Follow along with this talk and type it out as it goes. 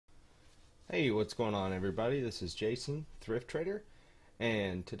Hey, what's going on, everybody? This is Jason, Thrift Trader,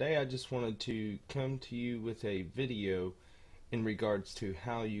 and today I just wanted to come to you with a video in regards to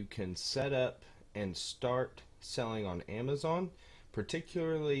how you can set up and start selling on Amazon,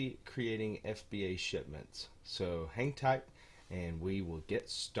 particularly creating FBA shipments. So hang tight and we will get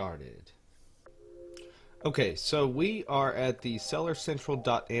started. Okay, so we are at the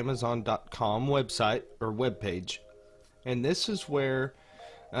sellercentral.amazon.com website or webpage, and this is where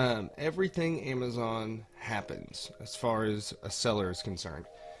everything Amazon happens as far as a seller is concerned.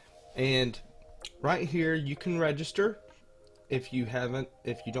 And right here you can register. If you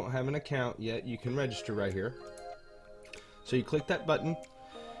don't have an account yet, you can register right here. So you click that button,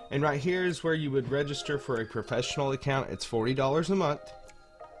 and right here is where you would register for a professional account. It's $40 a month.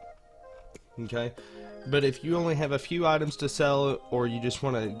 Okay, but if you only have a few items to sell, or you just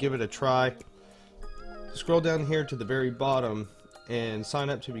want to give it a try, scroll down here to the very bottom and sign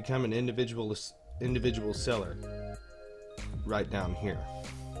up to become an individual seller right down here.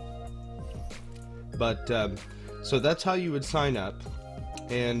 But so that's how you would sign up,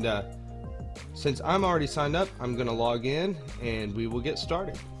 and since I'm already signed up, I'm gonna log in and we will get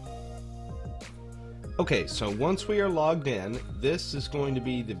started. Okay, so once we are logged in, this is going to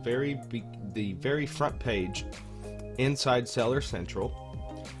be the very front page inside Seller Central,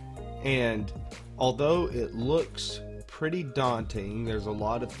 and although it looks pretty daunting, there's a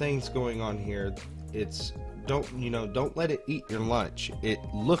lot of things going on here. Don't let it eat your lunch. It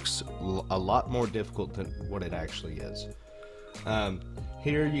looks a lot more difficult than what it actually is.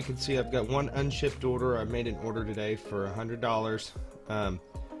 Here you can see I've got one unshipped order. I made an order today for $100.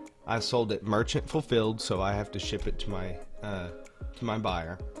 I sold it merchant fulfilled, so I have to ship it to my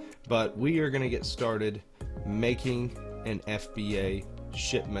buyer. But we are going to get started making an FBA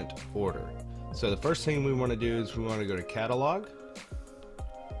shipment order. So the first thing we want to do is we want to go to catalog,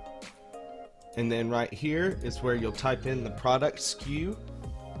 and then right here is where you'll type in the product SKU.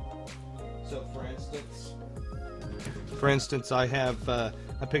 So for instance, I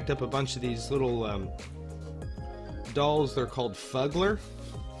picked up a bunch of these little dolls. They're called Fuggler,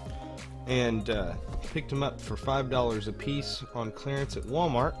 and picked them up for $5 a piece on clearance at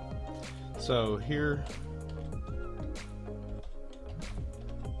Walmart. So here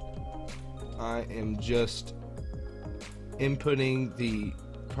I am just inputting the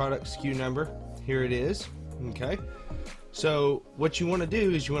product SKU number. Here it is. Okay, so what you want to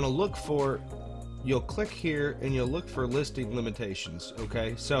do is you want to look for, you'll click here and you'll look for listing limitations.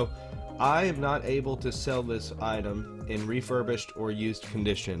 Okay, so I am not able to sell this item in refurbished or used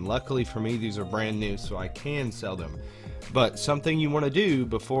condition. Luckily for me, these are brand new, so I can sell them. But something you want to do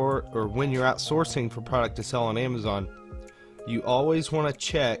before or when you're outsourcing for product to sell on Amazon, you always want to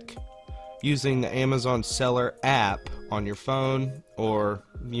check using the Amazon Seller app on your phone, or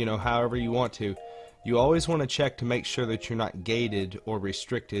however you want to. You always want to check to make sure that you're not gated or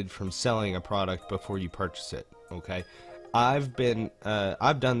restricted from selling a product before you purchase it. Okay, I've done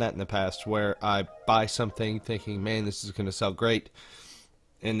that in the past, where I buy something thinking, man, this is going to sell great,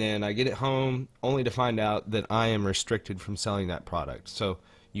 and then I get it home only to find out that I am restricted from selling that product. So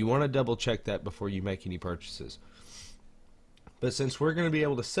you want to double check that before you make any purchases. But since we're going to be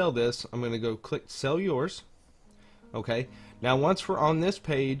able to sell this, I'm going to go click Sell Yours. Okay, now once we're on this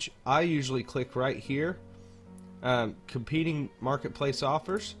page, I usually click right here, Competing Marketplace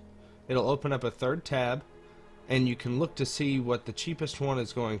Offers. It'll open up a third tab, and you can look to see what the cheapest one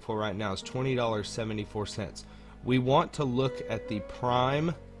is going for right now is $20.74. We want to look at the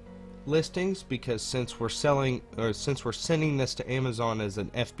Prime listings, because since we're sending this to Amazon as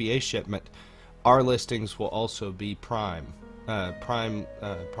an FBA shipment, our listings will also be Prime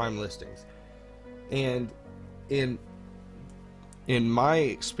listings. And in my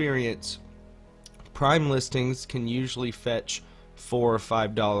experience, Prime listings can usually fetch $4 or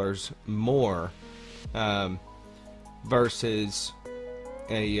 $5 more versus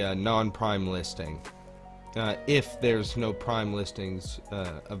a non-Prime listing, if there's no Prime listings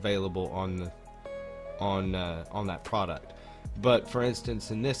available on that product. But for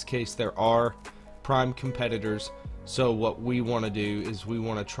instance, in this case, there are Prime competitors. So what we want to do is we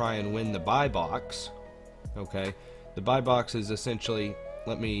want to try and win the buy box. Okay, the buy box is essentially,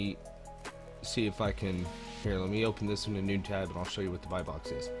 let me see if I can, here, let me open this in a new tab and I'll show you what the buy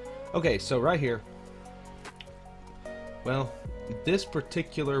box is. Okay, so right here, well, this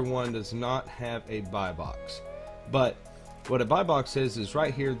particular one does not have a buy box, but what a buy box is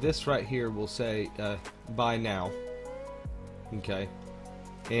right here. This right here will say buy now. Okay,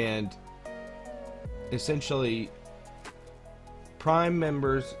 and essentially Prime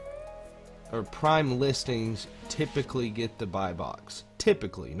members or Prime listings typically get the buy box.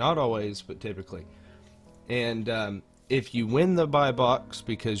 typically, not always, but typically. And if you win the buy box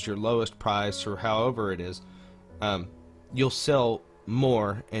because your lowest price or however it is, you'll sell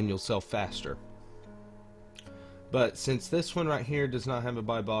more and you'll sell faster. But since this one right here does not have a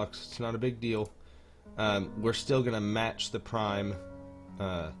buy box, it's not a big deal. We're still going to match the prime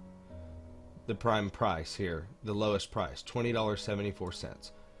price here, the lowest price,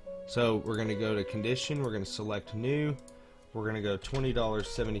 $20.74. So we're going to go to condition, we're going to select new, we're going to go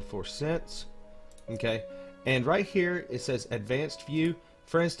 $20.74. Okay, and right here it says advanced view.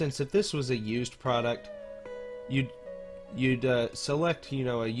 For instance, if this was a used product, you'd select, you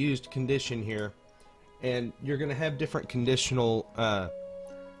know, a used condition here, and you're going to have different conditional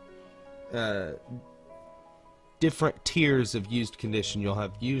different tiers of used condition. You'll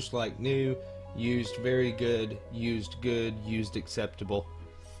have used like new, used very good, used acceptable.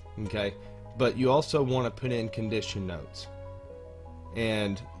 Okay, but you also want to put in condition notes,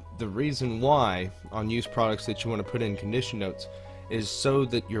 and the reason why on used products that you want to put in condition notes is so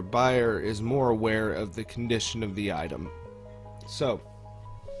that your buyer is more aware of the condition of the item. So,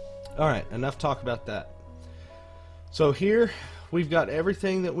 alright, enough talk about that. So here we've got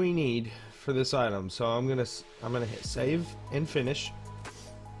everything that we need for this item. So I'm gonna hit save and finish.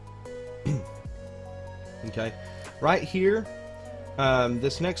 Okay, right here,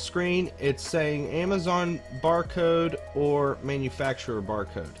 this next screen, it's saying Amazon barcode or manufacturer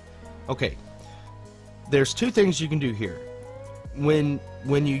barcode. Okay, there's two things you can do here. When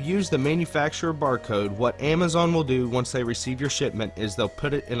you use the manufacturer barcode, what Amazon will do once they receive your shipment is they'll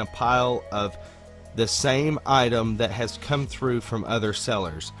put it in a pile of the same item that has come through from other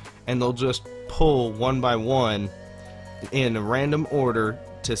sellers, and they'll just pull one by one in a random order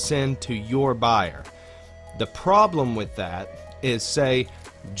to send to your buyer. The problem with that is, say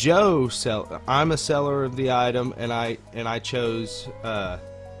Joe I'm a seller of the item, and I chose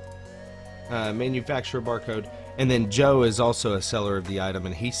manufacturer barcode, and then Joe is also a seller of the item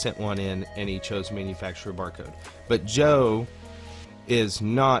and he sent one in and he chose manufacturer barcode. But Joe is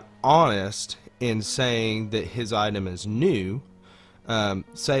not honest in saying that his item is new.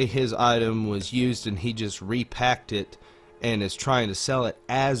 Say his item was used and he just repacked it and is trying to sell it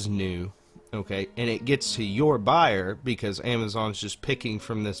as new, okay, and it gets to your buyer because Amazon's just picking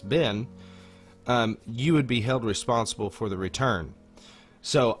from this bin, you would be held responsible for the return.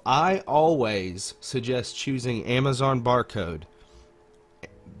 So I always suggest choosing Amazon barcode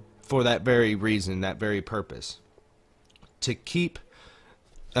for that very reason, that very purpose, to keep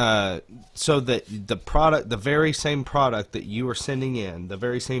so that the very same product that you are sending in, the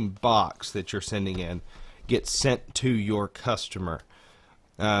very same box that you're sending in, gets sent to your customer,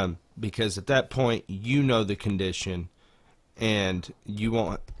 because at that point you know the condition and you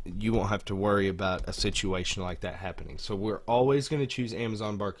won't have to worry about a situation like that happening. So we're always going to choose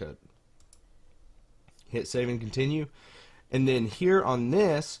Amazon barcode. Hit save and continue, and then here on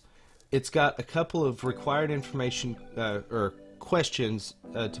this, it's got a couple of required information or questions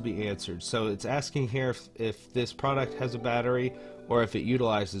to be answered. So it's asking here if this product has a battery or if it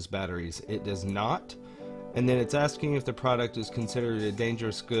utilizes batteries. It does not. And then it's asking if the product is considered a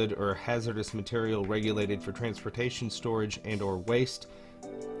dangerous good or hazardous material regulated for transportation, storage, and or waste.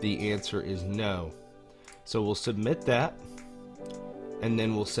 The answer is no. So we'll submit that, and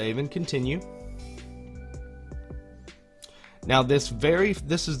then we'll save and continue. Now this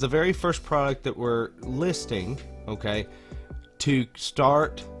is the very first product that we're listing, okay, to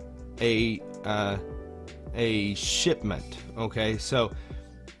start a shipment, okay? So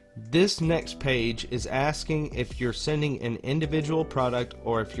this next page is asking if you're sending an individual product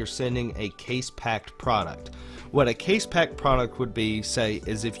or if you're sending a case-packed product. What a case-packed product would be, say,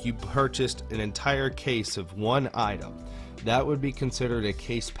 is if you purchased an entire case of one item. That would be considered a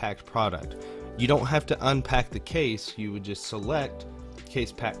case-packed product. You don't have to unpack the case, you would just select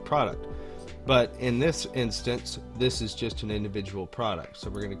case-packed product. But in this instance, this is just an individual product. So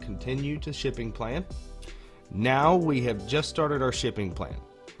we're going to continue to shipping plan. Now we have just started our shipping plan.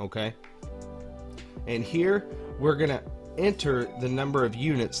 Okay, and here we're going to enter the number of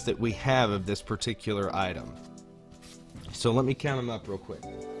units that we have of this particular item. So let me count them up real quick.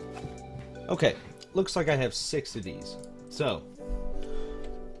 Okay, looks like I have 6 of these. So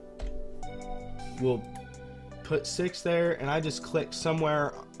we'll put 6 there, and I just click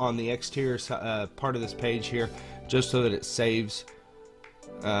somewhere on the exterior part of this page here just so that it saves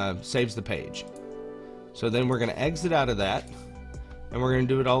the page. So then we're going to exit out of that, and we're going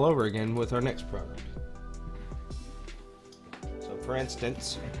to do it all over again with our next product. So for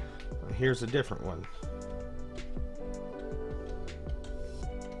instance, here's a different one.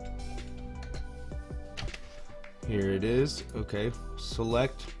 Here it is. Okay,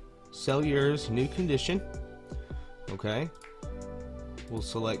 select sell yours, new condition. Okay, we'll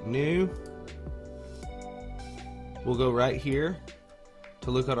select new. We'll go right here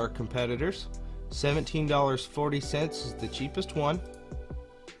to look at our competitors. $17.40 is the cheapest one.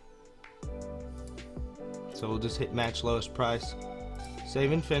 So we'll just hit match lowest price.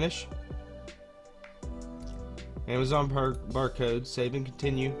 Save and finish. Amazon barcode. Save and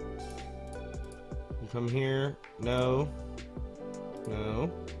continue. You come here. No.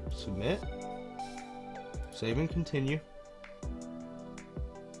 No. Submit. Save and continue.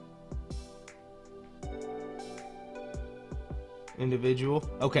 Individual.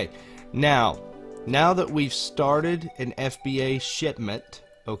 Okay. Now that we've started an FBA shipment,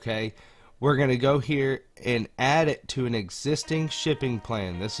 okay, we're going to go here and add it to an existing shipping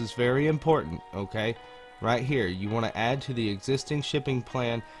plan. This is very important, okay? Right here, you want to add to the existing shipping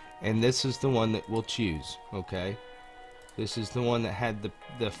plan, and this is the one that we'll choose, okay? This is the one that had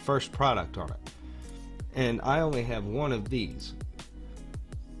the first product on it. And I only have one of these.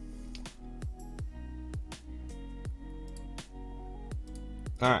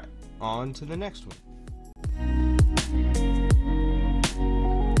 Alright, on to the next one.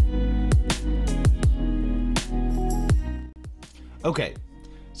 Okay,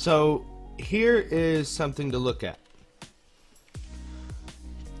 so here is something to look at.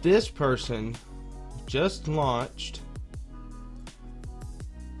 This person just launched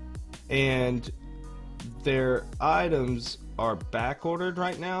and their items are back ordered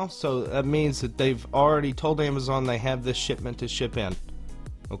right now, so that means that they've already told Amazon they have this shipment to ship in.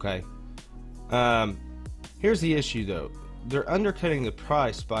 Okay. Here's the issue though. They're undercutting the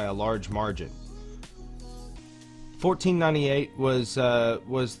price by a large margin. $14.98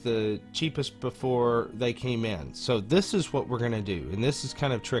 was the cheapest before they came in. So this is what we're gonna do, and this is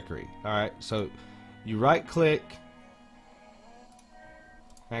kind of trickery. All right. So you right click.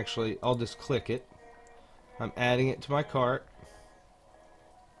 Actually, I'll just click it. I'm adding it to my cart.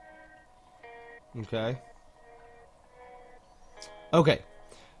 Okay. Okay.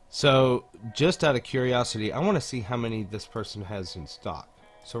 So, just out of curiosity, I want to see how many this person has in stock.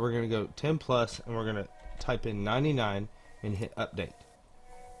 So we're going to go 10 plus, and we're going to type in 99 and hit update.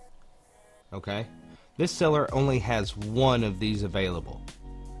 Okay? This seller only has one of these available.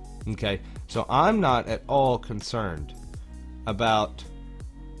 Okay? So I'm not at all concerned about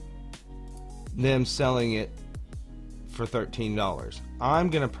them selling it for $13. I'm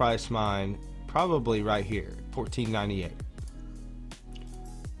going to price mine probably right here, $14.98.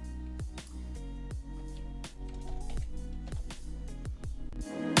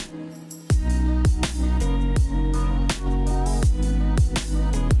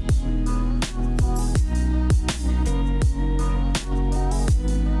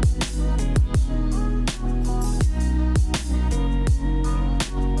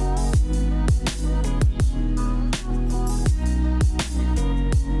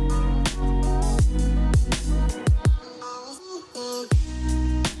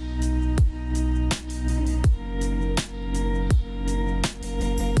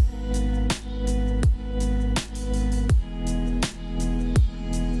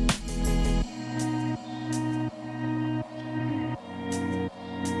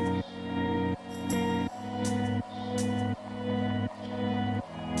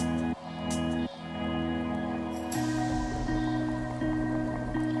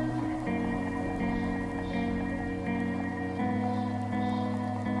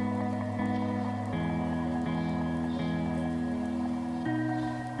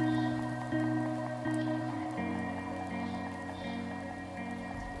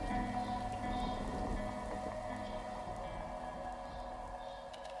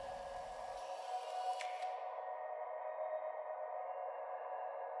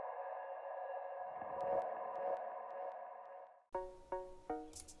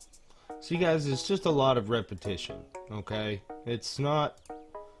 See guys, it's just a lot of repetition, okay? It's not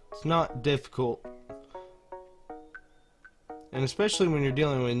difficult. And especially when you're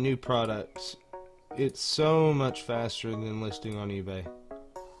dealing with new products, it's so much faster than listing on eBay.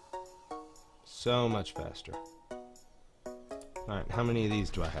 So much faster. Alright, how many of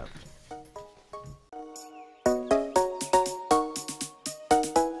these do I have?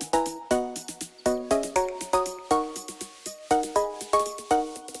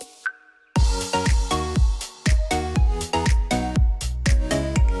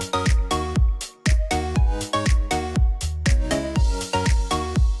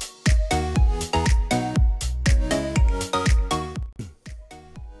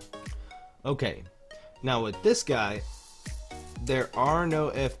 Okay, now with this guy, there are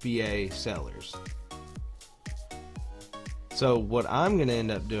no FBA sellers. So what I'm going to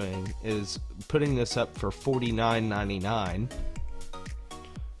end up doing is putting this up for $49.99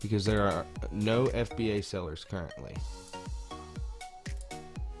 because there are no FBA sellers currently.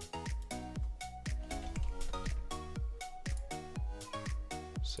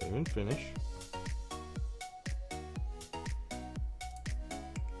 Save and finish.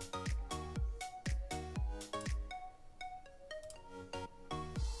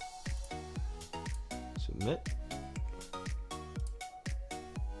 Submit.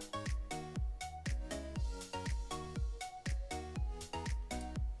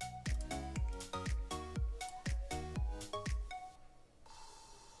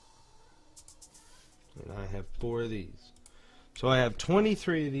 And I have 4 of these. So I have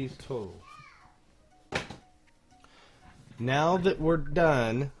 23 of these total. Now that we're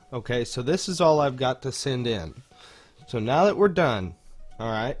done, okay, so this is all I've got to send in. So now that we're done,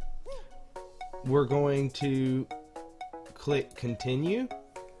 alright, we're going to click continue.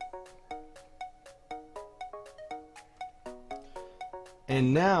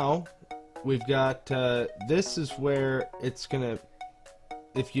 And now we've got, this is where it's going to,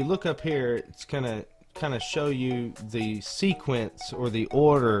 if you look up here, it's going to kind of show you the sequence or the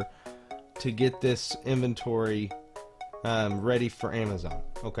order to get this inventory ready for Amazon.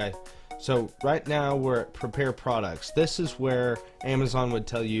 Okay, so right now we're at prepare products. This is where Amazon would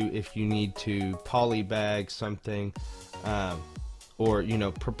tell you if you need to poly bag something, or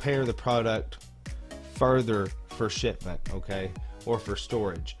prepare the product further for shipment, okay, or for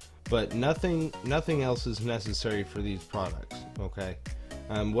storage. But nothing else is necessary for these products. Okay.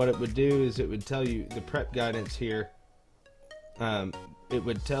 What it would do is it would tell you the prep guidance here. It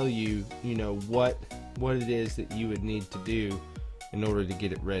would tell you, what it is that you would need to do in order to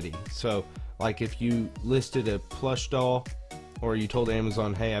get it ready. So, like if you listed a plush doll, or you told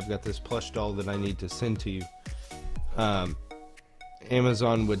Amazon, hey, I've got this plush doll that I need to send to you,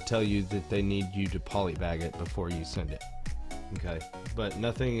 Amazon would tell you that they need you to poly bag it before you send it. Okay, but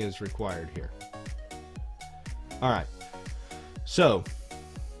nothing is required here. All right, so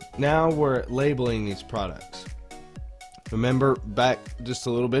now we're labeling these products. Remember back just a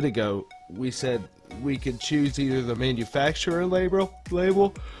little bit ago, we said we could choose either the manufacturer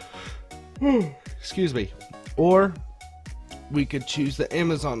label, excuse me, or we could choose the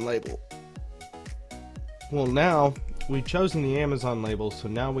Amazon label. Well, now we've chosen the Amazon label, so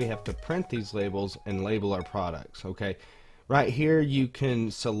now we have to print these labels and label our products. Okay, right here you can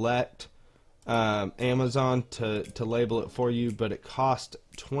select Amazon to label it for you, but it costs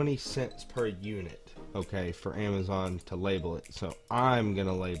 20 cents per unit, okay, for Amazon to label it. So I'm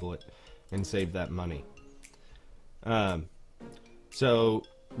gonna label it and save that money. So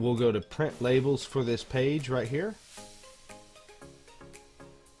we'll go to print labels for this page right here.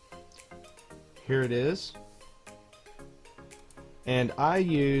 Here it is, and I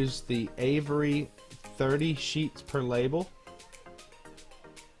use the Avery 30 sheets per label.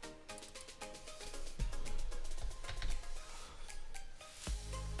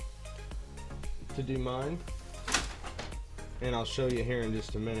 To do mine, and I'll show you here in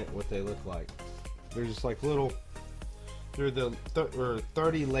just a minute what they look like. They're just like little, they're the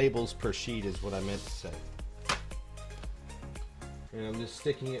 30 labels per sheet is what I meant to say. And I'm just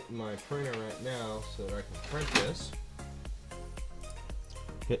sticking it in my printer right now so that I can print this.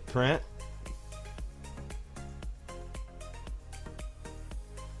 Hit print.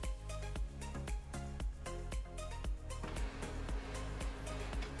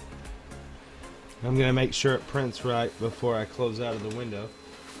 I'm going to make sure it prints right before I close out of the window.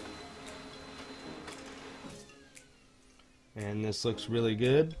 And this looks really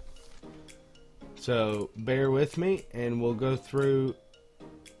good. So bear with me and we'll go through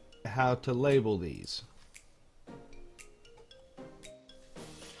how to label these.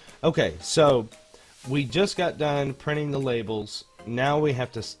 Okay, so we just got done printing the labels. Now we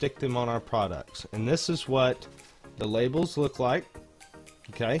have to stick them on our products. And this is what the labels look like.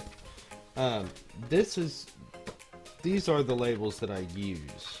 Okay. These are the labels that I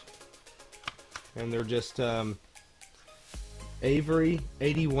use, and they're just Avery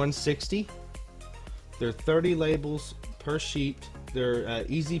 8160. They're 30 labels per sheet. They're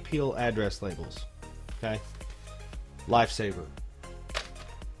easy peel address labels. Okay, lifesaver.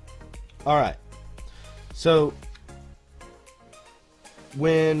 All right, so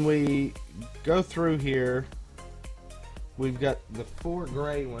when we go through here, we've got the 4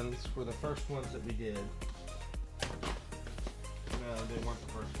 gray ones were the first ones that we did. No, they weren't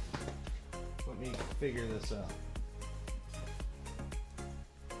the first ones. Let me figure this out.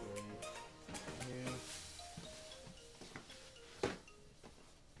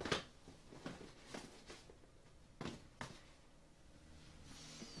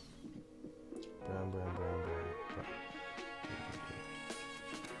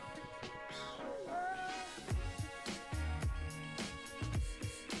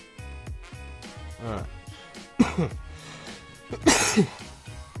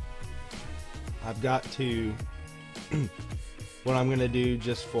 I've got to what I'm gonna do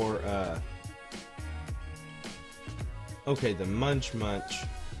just for okay, the Munch.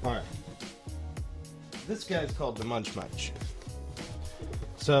 Alright. This guy's called the Munch.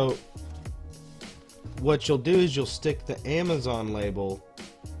 So what you'll do is you'll stick the Amazon label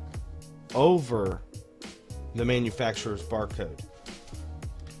over the manufacturer's barcode.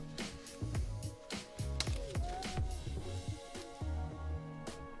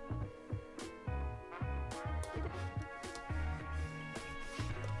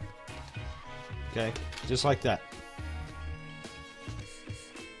 Okay, just like that.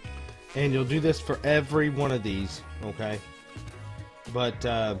 And you'll do this for every one of these, okay?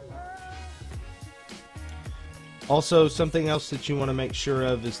 But also something else that you want to make sure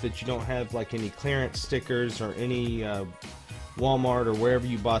of is that you don't have like any clearance stickers or any Walmart or wherever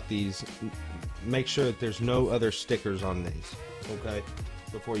you bought these. Make sure that there's no other stickers on these, okay,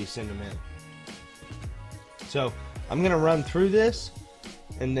 before you send them in. So I'm gonna run through this,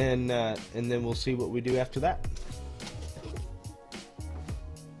 and then we'll see what we do after that.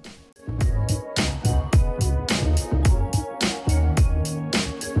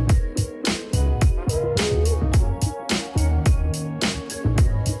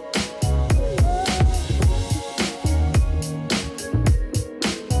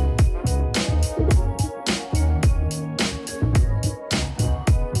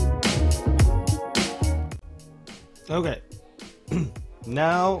 Okay,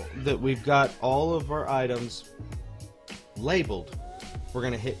 now that we've got all of our items labeled, we're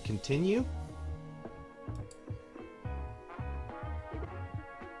going to hit continue.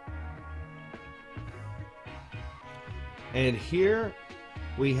 And here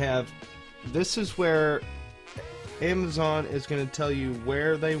we have, this is where Amazon is going to tell you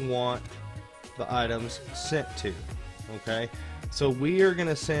where they want the items sent to. Okay, so we are going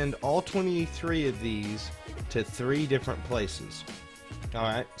to send all 23 of these to 3 different places.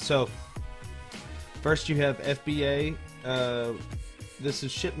 Alright, so first you have FBA. This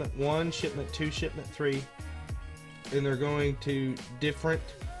is shipment 1, shipment 2, shipment 3, and they're going to different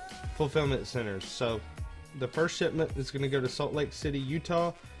fulfillment centers. So the first shipment is going to go to Salt Lake City,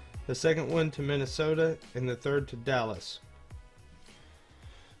 Utah, the second one to Minnesota, and the third to Dallas.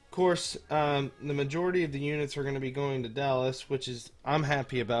 Of course, the majority of the units are going to be going to Dallas, which is I'm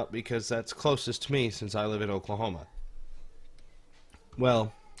happy about because that's closest to me since I live in Oklahoma.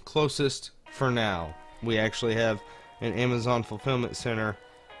 Well, closest for now. We actually have an Amazon fulfillment center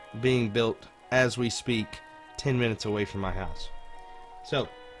being built as we speak, 10 minutes away from my house. So,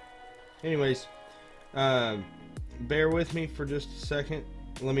 anyways, bear with me for just a second.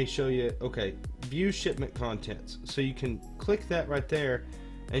 Let me show you. Okay, view shipment contents. So you can click that right there,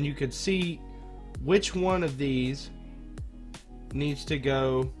 and you can see which one of these needs to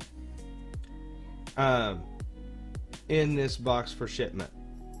go in this box for shipment.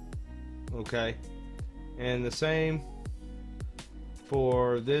 Okay, and the same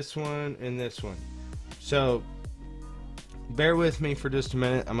for this one and this one. So bear with me for just a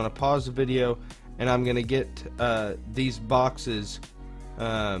minute. I'm going to pause the video and I'm going to get these boxes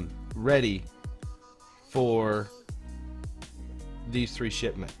ready for these 3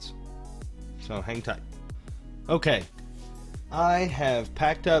 shipments. So hang tight. Okay, I have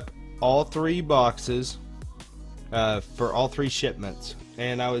packed up all 3 boxes for all 3 shipments,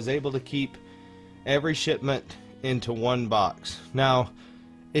 and I was able to keep every shipment into 1 box. Now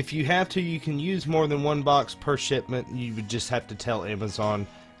if you have to, you can use more than 1 box per shipment. You would just have to tell Amazon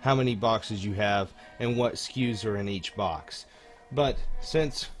how many boxes you have and what SKUs are in each box. But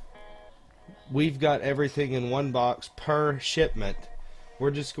since we've got everything in 1 box per shipment,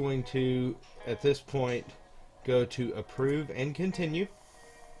 we're just going to, at this point, go to approve and continue.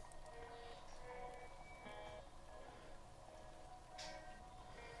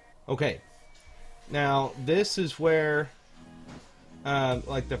 Okay, now this is where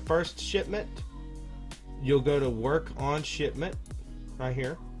like the first shipment, you'll go to work on shipment right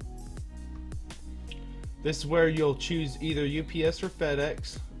here. This is where you'll choose either UPS or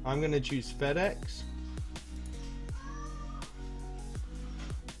FedEx. I'm going to choose FedEx,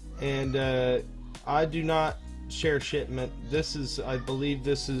 and I do not share shipment. This is, I believe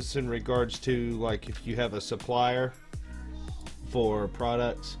this is in regards to like if you have a supplier for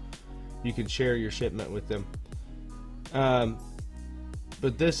products, you can share your shipment with them.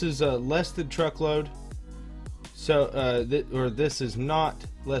 But this is a less than truckload. So this is not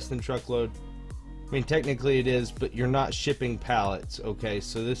less than truckload. I mean, technically it is, but you're not shipping pallets. Okay,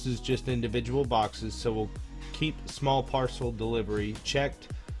 so this is just individual boxes. So we'll keep small parcel delivery checked.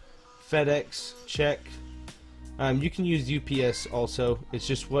 FedEx check. You can use UPS also. It's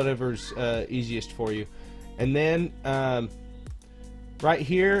just whatever's easiest for you. And then right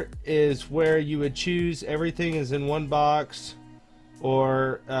here is where you would choose everything is in one box,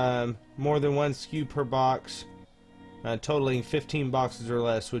 or more than one SKU per box, totaling 15 boxes or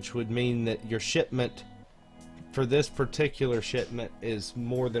less, which would mean that your shipment for this particular shipment is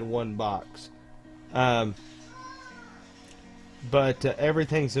more than one box. But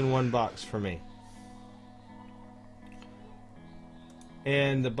everything's in one box for me.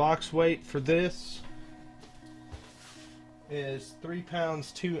 And the box weight for this is 3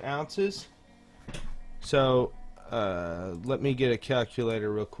 pounds 2 ounces. So let me get a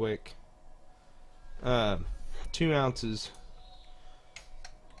calculator real quick. 2 ounces,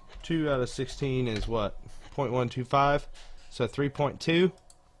 2 out of 16 is what? 0.125. So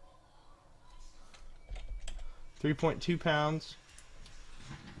 3.2 pounds,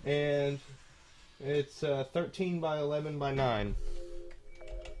 and it's 13 by 11 by 9.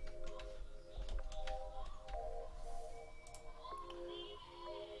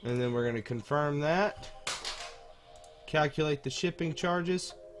 And then we're going to confirm that. Calculate the shipping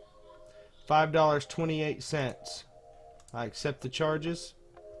charges. $5.28. I accept the charges.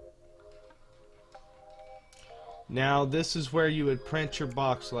 Now this is where you would print your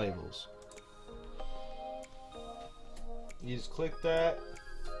box labels. You just click that.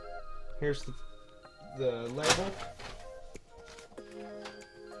 Here's the label.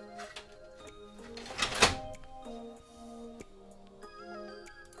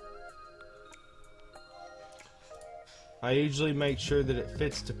 I usually make sure that it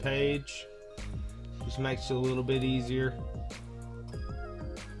fits the page. Just makes it a little bit easier.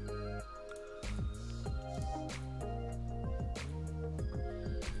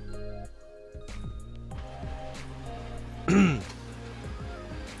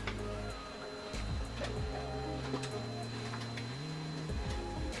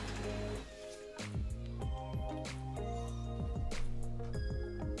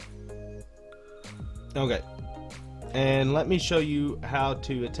 Okay, and let me show you how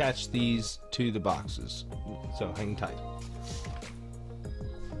to attach these to the boxes. So hang tight.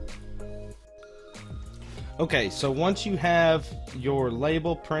 Okay, so once you have your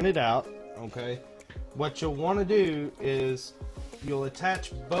label printed out, okay, what you'll want to do is you'll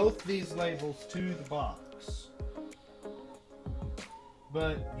attach both these labels to the box,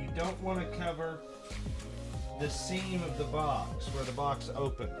 but you don't want to cover the seam of the box where the box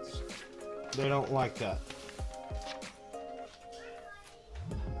opens. They don't like that.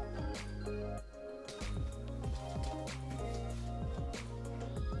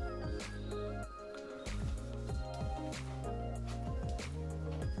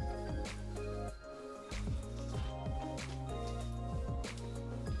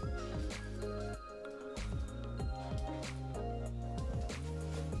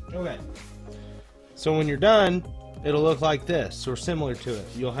 Okay, so when you're done, it'll look like this, or similar to it.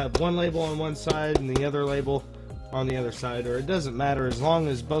 You'll have one label on one side and the other label on the other side, or it doesn't matter as long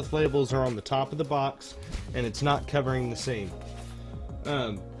as both labels are on the top of the box and it's not covering the seam.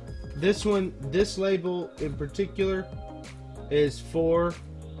 This label in particular is for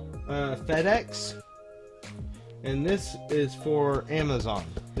FedEx, and this is for Amazon.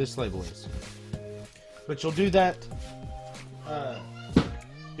 This label is, but you'll do that.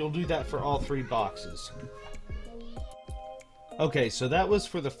 You'll do that for all 3 boxes. Okay, so that was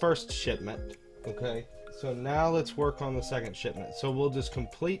for the first shipment. Okay, so now let's work on the second shipment. So we'll just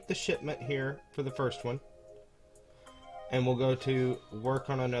complete the shipment here for the first one, and we'll go to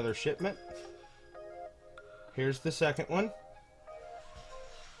work on another shipment. Here's the second one.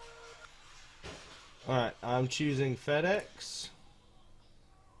 Alright, I'm choosing FedEx.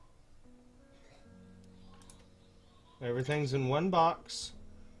 Everything's in one box.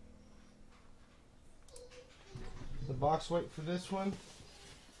 The box weight for this one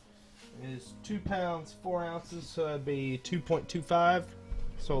is 2 pounds 4 ounces, so that'd be 2.25.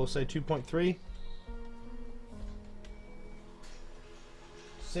 So we'll say 2.3.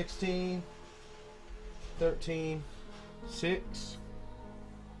 16, 13, 6.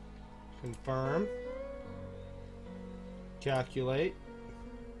 Confirm. Calculate.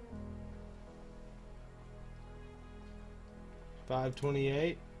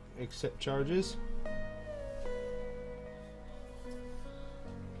 528. Accept charges.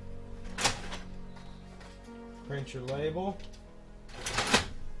 Print your label.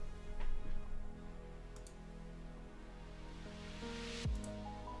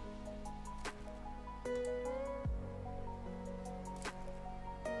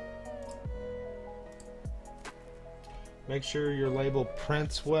 Make sure your label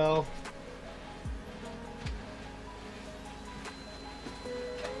prints well.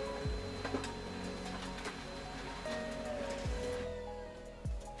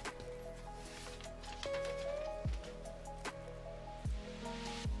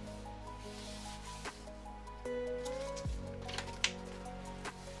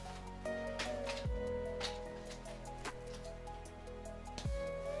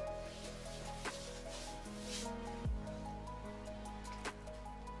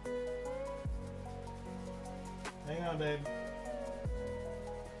 babe.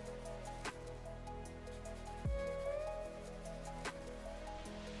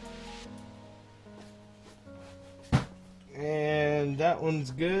 And that one's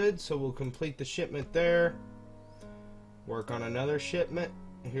good, so we'll complete the shipment there. Work on another shipment.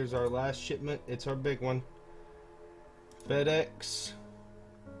 Here's our last shipment. It's our big one. FedEx.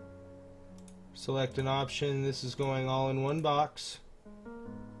 Select an option. This is going all in one box.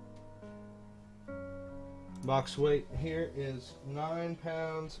 Box weight here is 9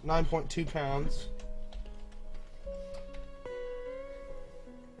 pounds, 9.2 pounds.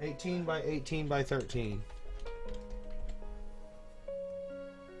 18 by 18 by 13.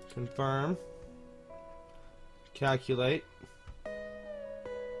 Confirm. Calculate.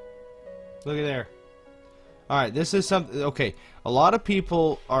 Look at there. Alright, this is something. Okay, a lot of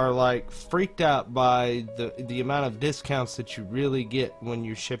people are like freaked out by the amount of discounts that you really get when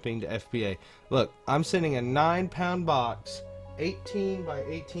you're shipping to FBA. Look, I'm sending a 9-pound box, 18 by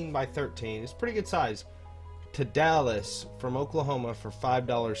 18 by 13. It's pretty good size, to Dallas from Oklahoma for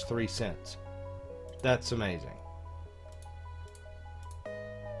 $5.03. That's amazing.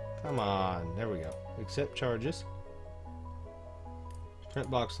 Come on, there we go. Accept charges. Print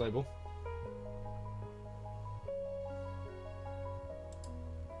box label.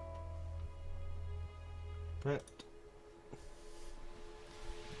 Print.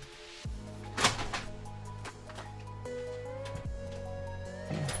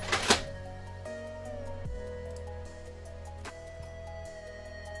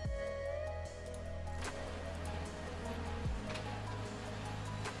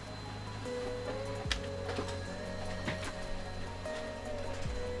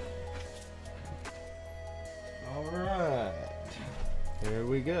 Alright. There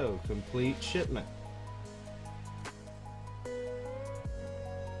we go. Complete shipment.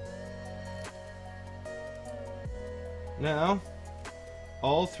 Now,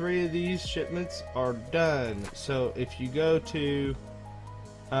 all 3 of these shipments are done. So if you go to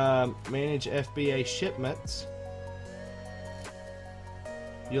manage FBA shipments,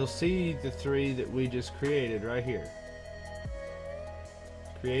 you'll see the 3 that we just created right here.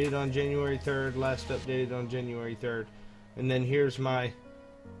 Created on January 3rd, last updated on January 3rd. And then here's my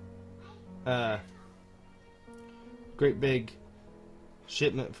great big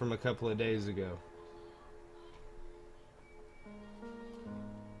shipment from a couple of days ago.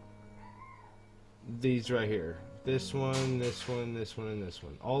 These right here. This one, this one, this one, and this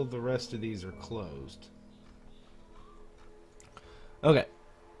one. All the rest of these are closed. Okay.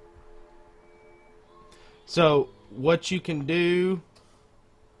 So, what you can do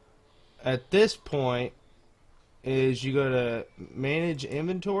at this point is you go to manage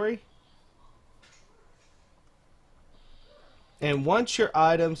inventory. And once your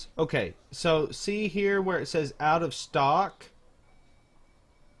items, okay, so see here where it says out of stock?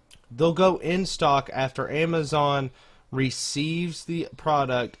 They'll go in stock after Amazon receives the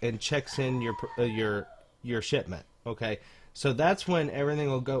product and checks in your shipment. Okay, so that's when everything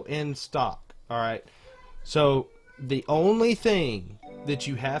will go in stock. All right. So the only thing that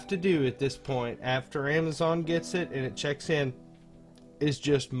you have to do at this point after Amazon gets it and it checks in is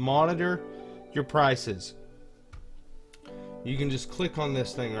just monitor your prices. You can just click on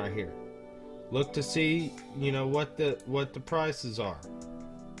this thing right here. Look to see, you know, what the prices are.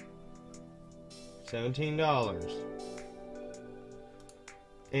 $17.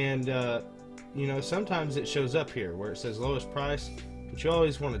 And you know, sometimes it shows up here where it says lowest price, but you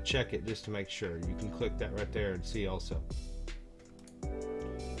always want to check it just to make sure. You can click that right there and see also.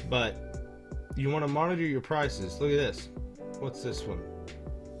 But you want to monitor your prices. Look at this. What's this one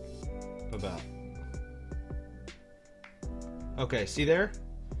about? Okay, see there?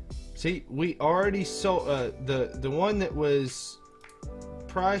 See, we already sold the one that was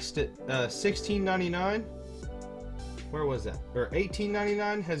priced at $16.99. Where was that? Or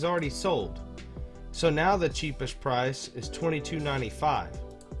 $18.99 has already sold. So now the cheapest price is $22.95.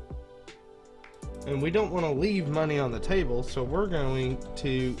 And we don't want to leave money on the table, so we're going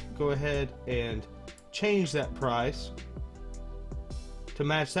to go ahead and change that price to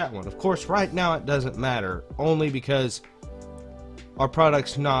match that one. Of course, right now it doesn't matter, only because our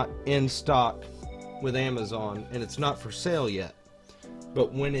product's not in stock with Amazon and it's not for sale yet.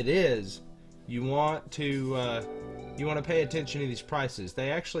 But when it is, you want to pay attention to these prices. They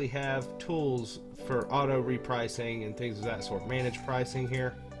actually have tools for auto repricing and things of that sort. Manage pricing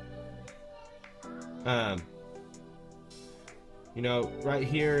here. You know, right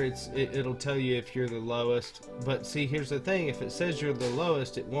here it'll tell you if you're the lowest. But see, here's the thing: if it says you're the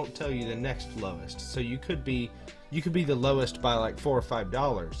lowest, it won't tell you the next lowest. So you could be the lowest by like $4 or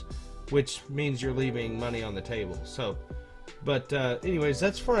 $5. which means you're leaving money on the table. So, but anyways,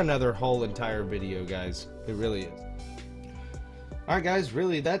 that's for another whole entire video, guys. It really is. Alright guys,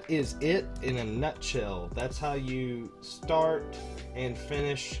 really that is it in a nutshell. That's how you start and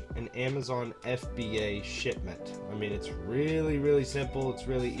finish an Amazon FBA shipment. I mean, it's really simple, it's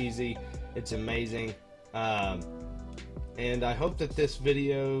really easy, it's amazing. And I hope that this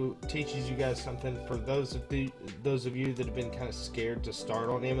video teaches you guys something for those of you that have been kind of scared to start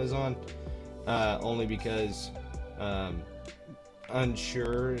on Amazon, only because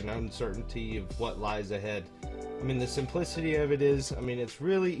unsure and uncertainty of what lies ahead. I mean, the simplicity of it is, I mean, it's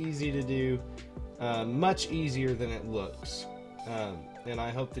really easy to do, much easier than it looks. And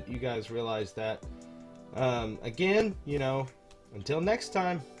I hope that you guys realize that. Again, you know, until next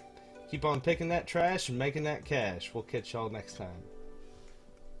time, keep on picking that trash and making that cash. We'll catch y'all next time.